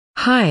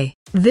Hi,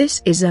 this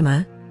is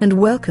Emma, and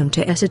welcome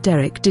to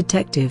Esoteric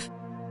Detective.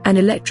 An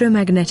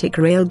electromagnetic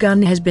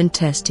railgun has been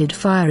tested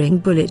firing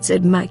bullets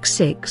at Mach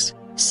 6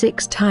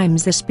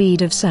 times the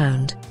speed of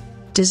sound.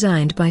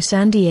 Designed by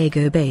San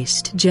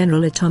Diego-based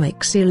General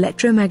Atomics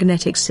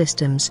Electromagnetic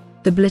Systems,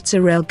 the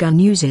Blitzer railgun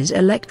uses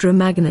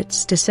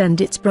electromagnets to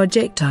send its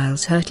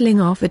projectiles hurtling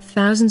off at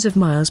thousands of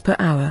miles per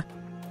hour.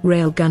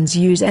 Railguns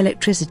use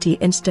electricity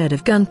instead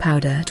of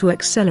gunpowder to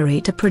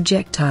accelerate a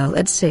projectile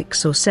at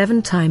 6 or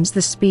 7 times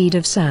the speed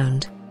of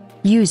sound.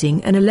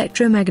 Using an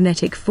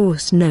electromagnetic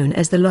force known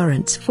as the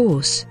Lorenz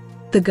Force,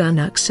 the gun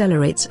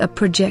accelerates a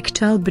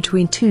projectile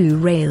between two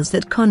rails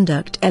that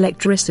conduct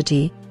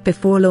electricity,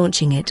 before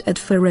launching it at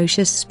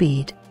ferocious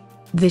speed.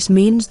 This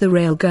means the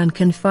railgun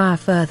can fire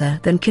further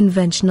than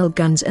conventional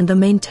guns and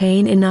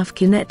maintain enough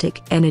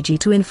kinetic energy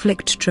to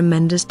inflict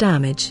tremendous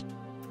damage.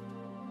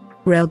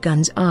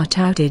 Railguns are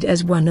touted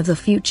as one of the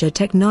future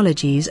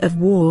technologies of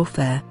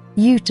warfare,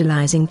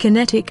 utilizing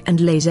kinetic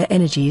and laser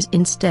energies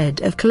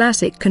instead of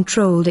classic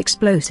controlled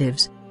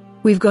explosives.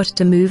 "We've got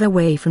to move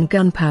away from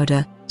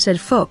gunpowder," said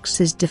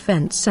Fox's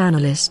defense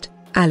analyst,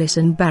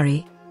 Alison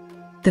Barry.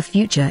 "The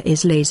future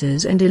is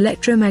lasers and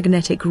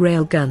electromagnetic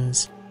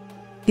railguns."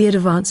 The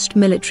advanced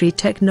military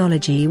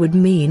technology would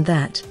mean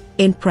that,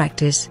 in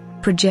practice,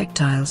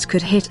 projectiles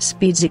could hit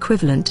speeds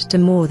equivalent to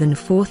more than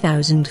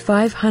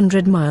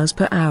 4,500 miles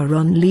per hour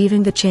on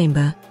leaving the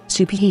chamber,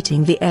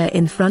 superheating the air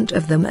in front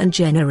of them and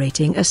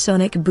generating a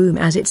sonic boom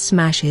as it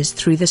smashes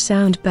through the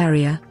sound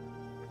barrier.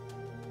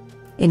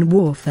 In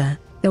warfare,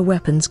 the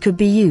weapons could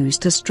be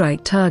used to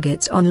strike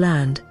targets on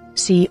land,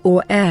 sea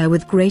or air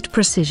with great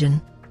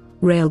precision.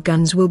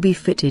 Railguns will be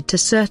fitted to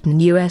certain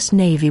U.S.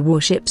 Navy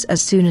warships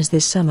as soon as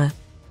this summer.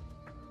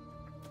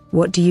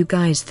 What do you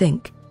guys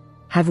think?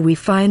 Have we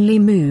finally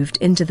moved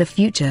into the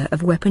future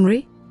of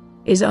weaponry?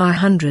 Is our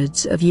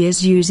hundreds of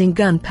years using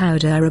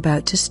gunpowder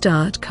about to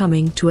start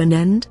coming to an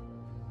end?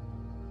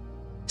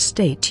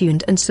 Stay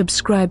tuned and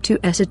subscribe to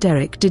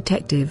Esoteric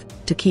Detective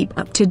to keep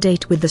up to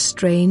date with the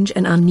strange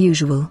and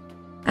unusual.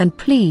 And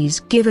please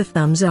give a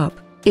thumbs up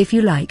if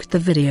you liked the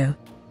video.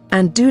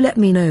 And do let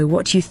me know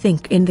what you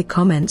think in the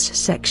comments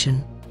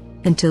section.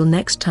 Until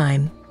next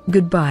time,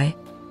 goodbye.